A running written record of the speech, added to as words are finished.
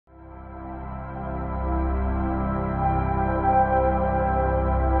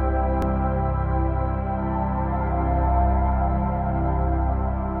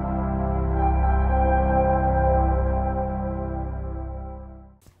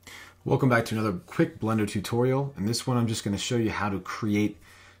Welcome back to another quick Blender tutorial. In this one I'm just going to show you how to create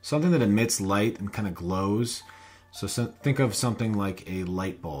something that emits light and kind of glows. So think of something like a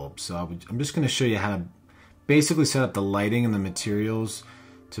light bulb. So I'm just going to show you how to basically set up the lighting and the materials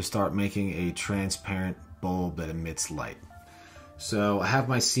to start making a transparent bulb that emits light. So I have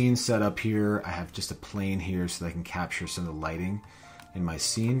my scene set up here. I have just a plane here so that I can capture some of the lighting in my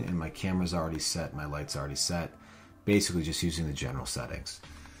scene, and my camera's already set, my light's already set. Basically just using the general settings.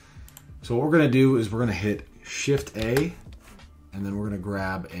 So what we're going to do is we're going to hit Shift A, and then we're going to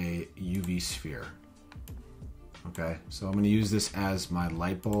grab a UV sphere. Okay, so I'm going to use this as my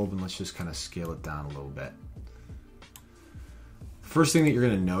light bulb, and let's just kind of scale it down a little bit. First thing that you're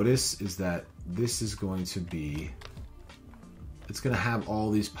going to notice is that this is going to be, it's going to have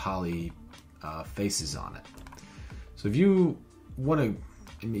all these poly faces on it. So if you want to,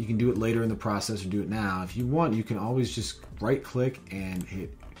 and you can do it later in the process or do it now, if you want, you can always just right click and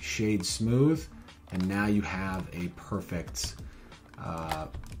hit Shade Smooth, and now you have a perfect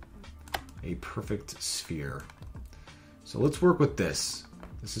sphere. So let's work with this.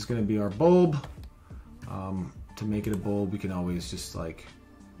 This is going to be our bulb. To make it a bulb, we can always just we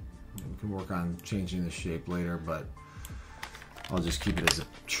can work on changing the shape later, but I'll just keep it as a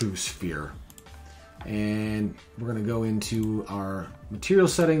true sphere. And we're going to go into our material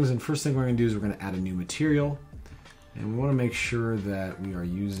settings, and first thing we're going to do is we're going to add a new material. And we want to make sure that we are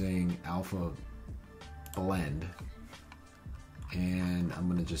using alpha blend. And I'm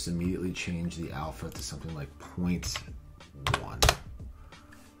going to just immediately change the alpha to something like 0.1.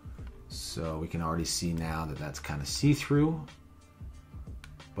 So we can already see now that that's kind of see-through,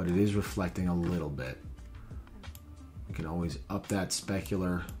 but it is reflecting a little bit. We can always up that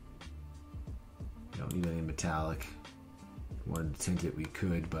specular. We don't need any metallic. If we wanted to tint it, we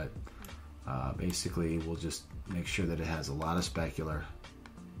could, but basically we'll just make sure that it has a lot of specular,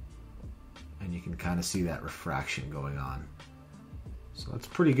 and you can kind of see that refraction going on. So that's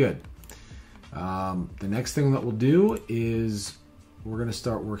pretty good. The next thing that we'll do is we're going to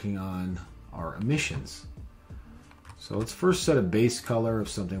start working on our emissions. So let's first set a base color of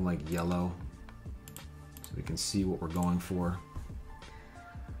something like yellow so we can see what we're going for.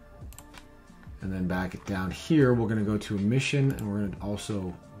 And then back down here, we're going to go to emission, and we're going to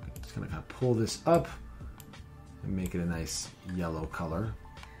also just going to kind of pull this up and make it a nice yellow color.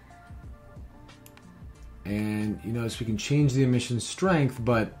 And you notice we can change the emission strength,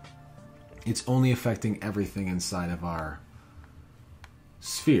 but it's only affecting everything inside of our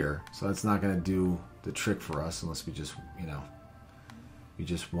sphere. So that's not going to do the trick for us unless we just, we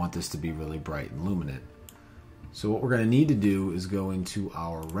just want this to be really bright and luminant. So what we're going to need to do is go into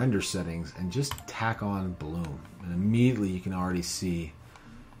our render settings and just tack on bloom. And immediately you can already see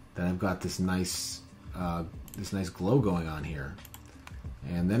that I've got this nice glow going on here.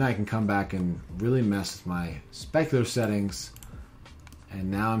 And then I can come back and really mess with my specular settings,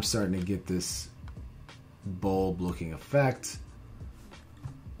 and now I'm starting to get this bulb looking effect.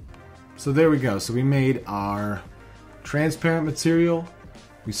 So there we go. So we made our transparent material,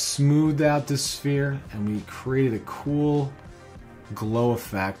 we smoothed out this sphere, and we created a cool glow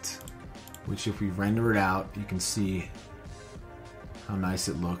effect, which if we render it out, you can see how nice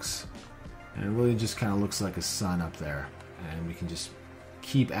it looks. And it really just kind of looks like a sun up there. And we can just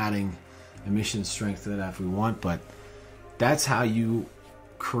keep adding emission strength to that if we want, but that's how you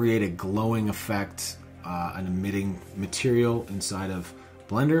create a glowing effect, an emitting material inside of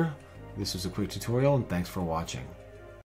Blender. This was a quick tutorial, and thanks for watching.